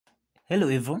Hello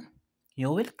everyone,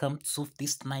 you're welcome to solve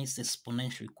this nice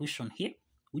exponential equation here,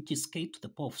 which is k to the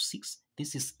power of 6.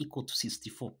 This is equal to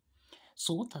 64.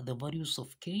 So what are the values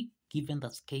of k given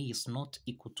that k is not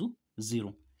equal to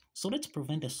 0? So let's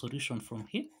prevent a solution from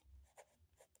here.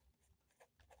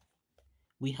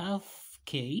 We have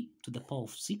k to the power of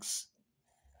 6.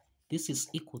 This is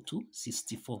equal to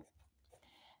 64.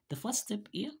 The first step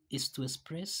here is to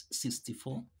express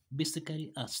 64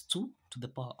 basically as 2 to the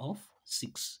power of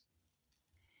 6.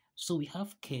 So we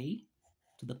have k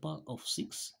to the power of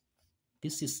 6.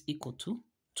 This is equal to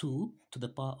 2 to the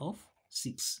power of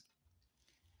 6.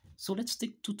 So let's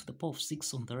take 2 to the power of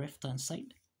 6 on the left hand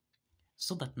side.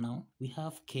 So that now we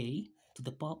have k to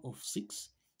the power of 6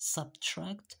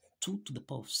 subtract 2 to the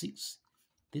power of 6.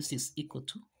 This is equal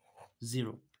to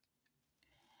 0.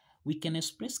 We can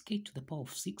express k to the power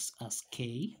of 6 as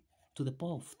k to the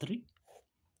power of 3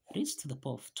 raised to the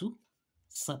power of 2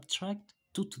 subtract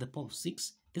 2 to the power of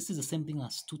 6. This is the same thing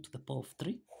as 2 to the power of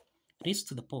 3 raised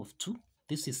to the power of 2.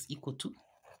 This is equal to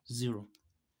 0.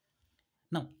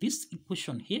 Now, this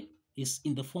equation here is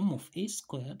in the form of a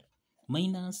squared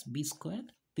minus b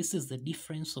squared. This is the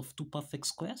difference of two perfect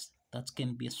squares that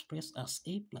can be expressed as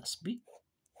a plus b.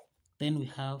 Then we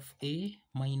have a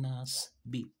minus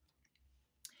b.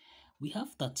 We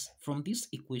have that from this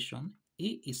equation,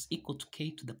 a is equal to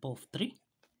k to the power of 3,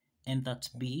 and that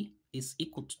b is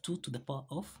equal to 2 to the power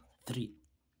of 3.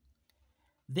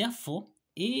 Therefore,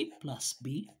 a plus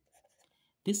b,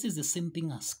 this is the same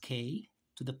thing as k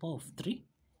to the power of 3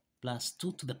 plus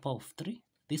 2 to the power of 3.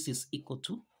 This is equal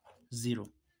to 0.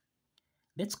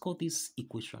 Let's call this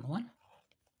equation 1.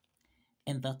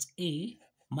 And that a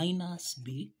minus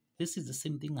b, this is the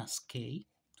same thing as k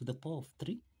to the power of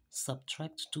 3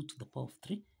 subtract 2 to the power of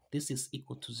 3. This is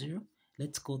equal to 0.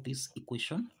 Let's call this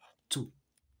equation 2.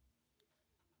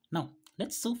 Now,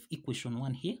 let's solve equation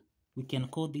 1 here. We can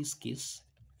call this case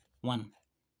 1.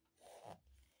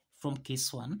 From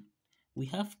case 1, we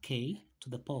have k to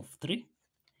the power of 3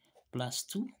 plus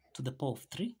 2 to the power of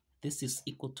 3. This is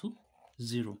equal to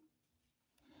 0.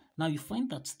 Now you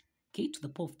find that k to the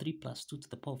power of 3 plus 2 to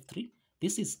the power of 3,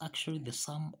 this is actually the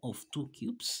sum of two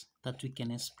cubes that we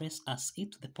can express as a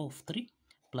to the power of 3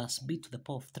 plus b to the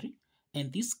power of 3.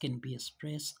 And this can be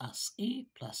expressed as a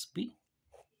plus b.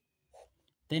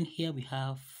 Then here we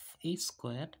have a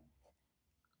squared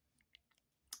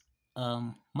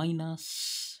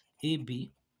minus ab,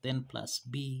 then plus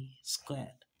b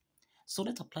squared. So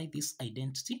let's apply this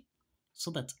identity so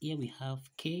that here we have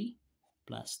k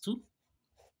plus 2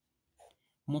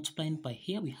 multiplying by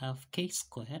here we have k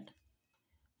squared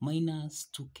minus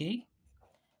 2k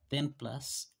then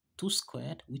plus 2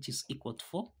 squared, which is equal to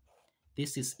 4.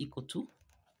 This is equal to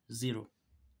 0.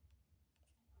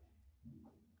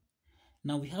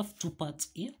 Now we have two parts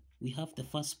here. We have the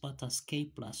first part as k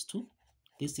plus 2.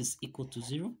 This is equal to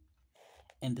 0.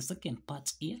 And the second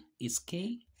part here is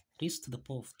k raised to the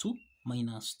power of 2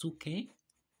 minus 2k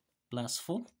plus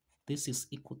 4. This is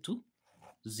equal to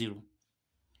 0.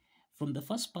 From the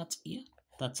first part here,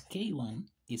 that k1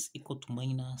 is equal to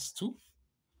minus 2.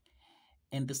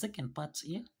 And the second part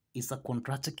here is a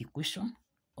quadratic equation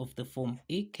of the form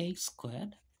ak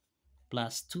squared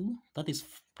plus 2, that is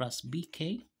plus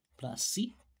bk plus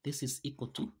c. This is equal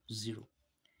to 0.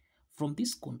 From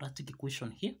this quadratic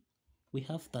equation here, we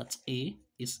have that a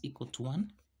is equal to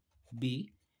 1,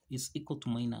 b is equal to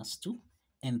minus 2,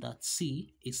 and that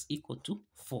c is equal to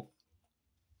 4.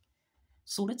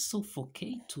 So let's solve for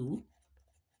k2,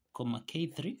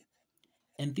 k3,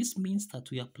 and this means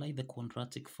that we apply the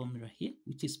quadratic formula here,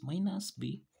 which is minus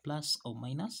b plus or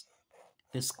minus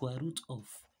the square root of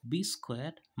b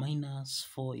squared minus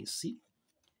 4ac,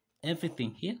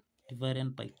 everything here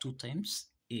divided by 2 times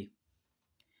a.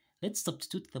 Let's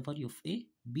substitute the value of a,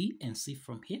 b, and c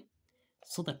from here,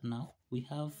 so that now we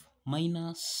have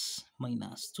minus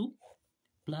 2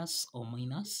 plus or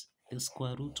minus the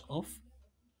square root of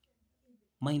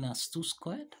minus 2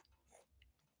 squared.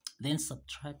 Then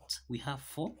subtract, we have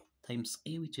 4 times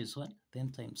a, which is 1,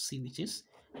 then times c, which is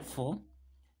 4,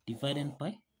 divided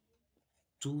by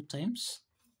 2 times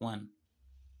 1.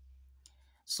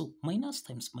 So minus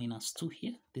times minus 2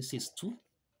 here, this is 2,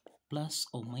 plus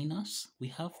or minus, we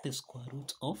have the square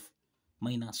root of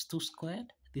minus 2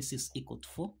 squared. This is equal to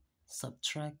 4.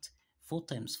 Subtract 4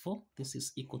 times 4. This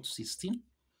is equal to 16.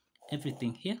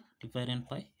 Everything here divided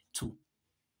by 2.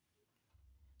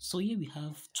 So here we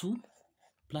have 2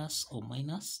 plus or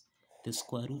minus the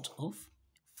square root of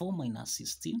 4 minus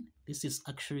 16. This is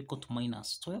actually equal to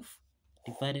minus 12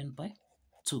 divided by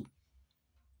 2.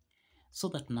 So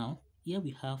that now here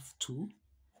we have 2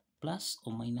 plus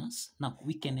or minus. Now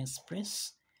we can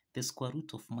express the square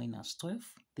root of minus 12.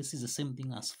 This is the same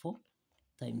thing as 4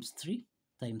 times 3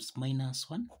 times minus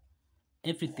 1.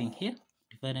 Everything here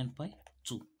divided by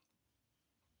 2.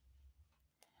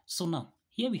 So now,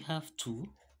 here we have 2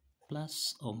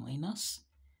 plus or minus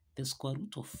the square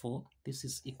root of 4. This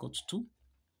is equal to 2.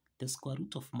 The square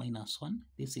root of minus 1.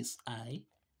 This is I.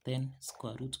 Then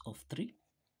square root of 3.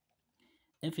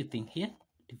 Everything here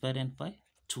divided by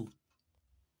 2.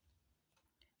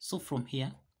 So from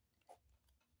here,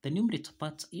 the numerator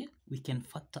part here, we can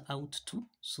factor out 2.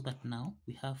 So that now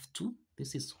we have 2.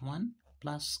 This is 1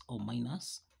 plus or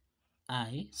minus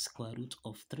I square root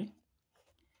of 3.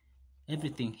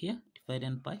 Everything here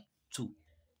divided by 2.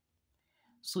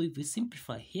 So if we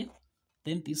simplify here,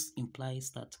 then this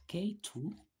implies that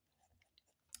K2,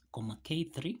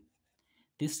 K3,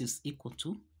 this is equal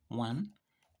to 1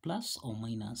 plus or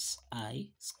minus I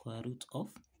square root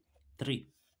of 3.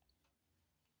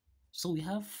 So we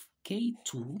have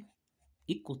K2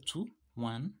 equal to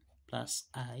 1 plus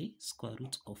I square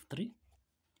root of 3.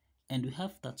 And we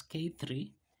have that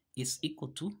K3 is equal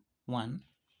to 1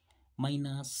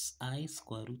 minus I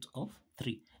square root of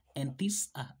 3. And these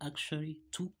are actually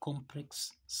two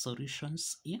complex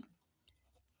solutions here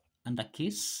under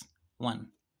case 1.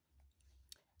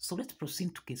 So let's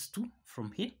proceed to case 2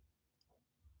 from here.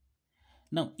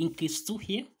 Now in case 2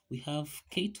 here, we have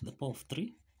k to the power of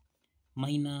 3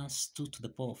 minus 2 to the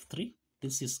power of 3.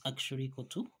 This is actually equal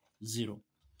to 0.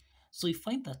 So we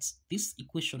find that this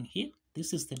equation here,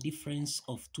 this is the difference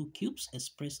of two cubes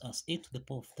expressed as a to the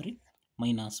power of 3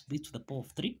 minus b to the power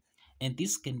of 3. And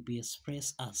this can be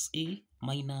expressed as a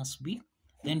minus b.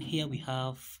 Then here we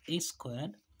have a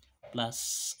squared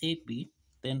plus ab,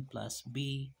 then plus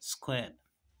b squared.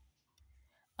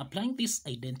 Applying this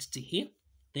identity here,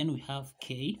 then we have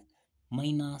k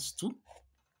minus 2.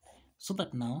 So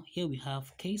that now here we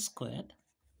have k squared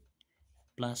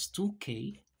plus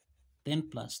 2k, then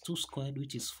plus 2 squared,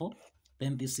 which is 4.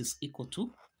 Then this is equal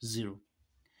to 0.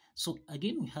 So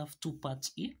again, we have two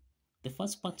parts here. The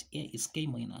first part here is k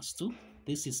minus 2.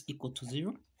 This is equal to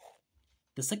 0.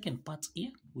 The second part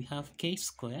here, we have k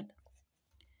squared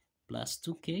plus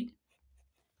 2k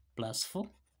plus 4.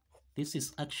 This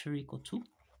is actually equal to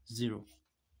 0.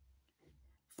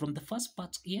 From the first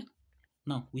part here,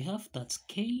 now we have that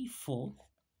k4,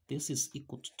 this is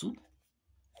equal to 2.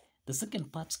 The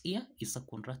second part here is a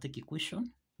quadratic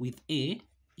equation with a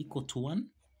equal to 1,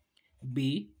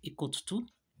 b equal to 2,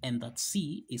 and that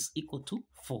c is equal to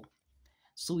 4.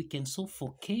 So we can solve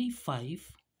for k5,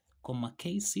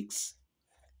 k6.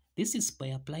 This is by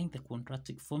applying the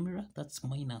quadratic formula, that's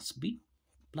minus b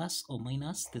plus or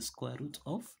minus the square root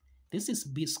of, this is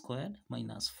b squared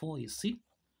minus 4 is c.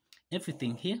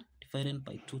 Everything here divided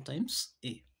by 2 times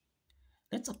a.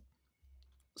 Let's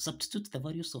substitute the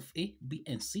values of a, b,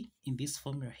 and c in this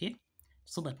formula here,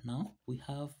 so that now we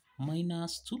have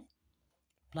minus 2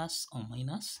 plus or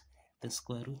minus the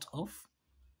square root of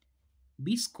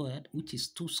b squared, which is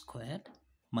 2 squared,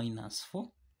 minus 4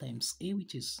 times a,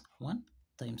 which is 1,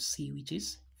 times c, which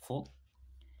is 4.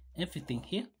 Everything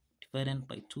here divided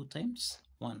by 2 times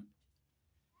 1.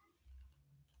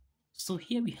 So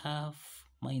here we have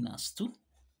minus 2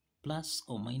 plus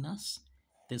or minus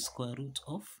the square root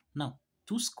of, now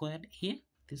 2 squared here,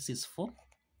 this is 4,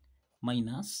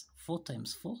 minus 4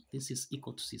 times 4, this is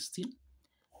equal to 16,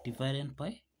 divided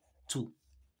by 2.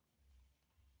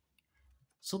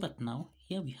 So that now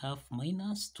here we have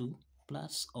minus 2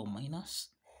 plus or minus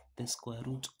the square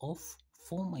root of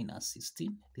 4 minus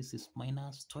 16, this is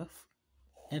minus 12.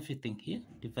 Everything here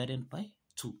divided by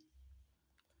 2.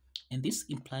 And this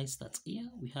implies that here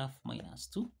we have minus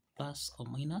 2 plus or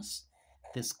minus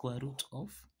the square root of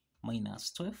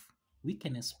minus 12. We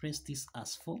can express this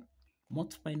as 4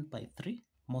 multiplied by 3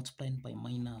 multiplied by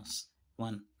minus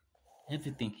 1.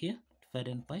 Everything here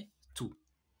divided by 2.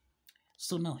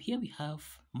 So now here we have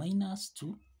minus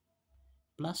 2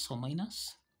 plus or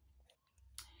minus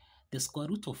the square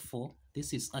root of 4.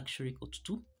 This is actually equal to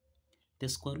 2. The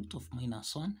square root of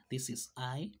minus 1. This is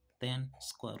I, then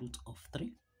square root of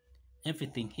 3.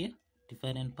 Everything here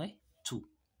divided by 2.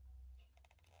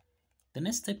 The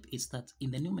next step is that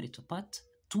in the numerator part,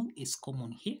 2 is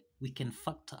common here. We can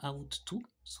factor out 2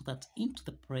 so that into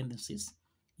the parentheses,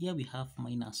 here we have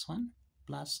minus 1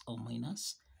 plus or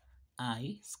minus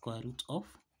I square root of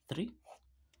 3.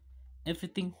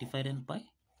 Everything divided by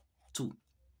 2.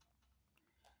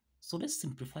 So let's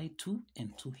simplify 2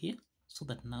 and 2 here so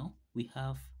that now we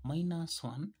have minus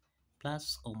 1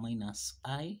 plus or minus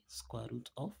I square root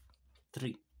of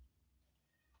 3.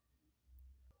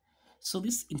 So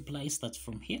this implies that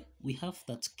from here we have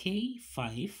that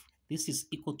k5, this is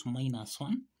equal to minus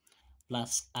 1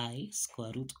 plus I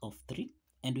square root of 3.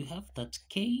 And we have that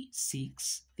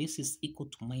K6, this is equal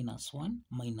to minus 1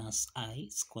 minus I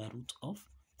square root of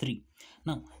 3.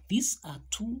 Now, these are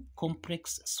two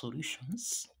complex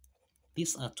solutions.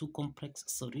 These are two complex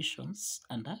solutions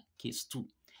under case 2.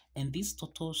 And this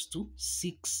totals to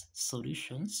 6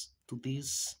 solutions to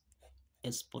this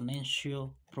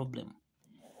exponential problem.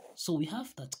 So we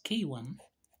have that K1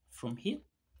 from here.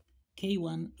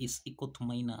 K1 is equal to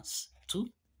minus 2.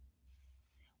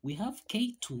 We have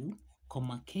K2,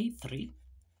 comma K3.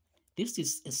 This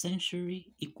is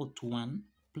essentially equal to 1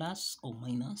 plus or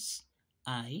minus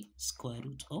I square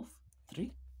root of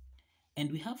 3.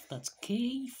 And we have that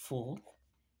K4,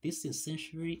 this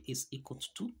essentially is equal to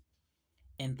 2.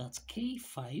 And that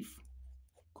K5,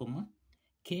 comma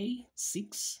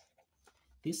K6,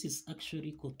 this is actually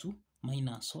equal to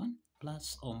minus 1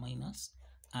 plus or minus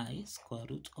I square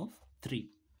root of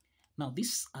 3. Now,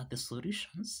 these are the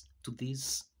solutions to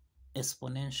this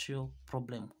exponential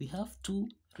problem. We have 2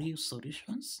 real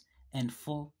solutions and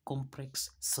 4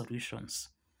 complex solutions.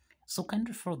 So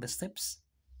kindly follow the steps,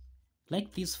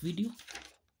 like this video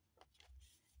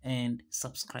and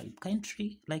subscribe.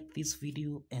 Kindly like this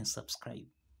video and subscribe.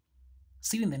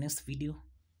 See you in the next video.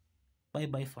 Bye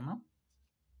bye for now.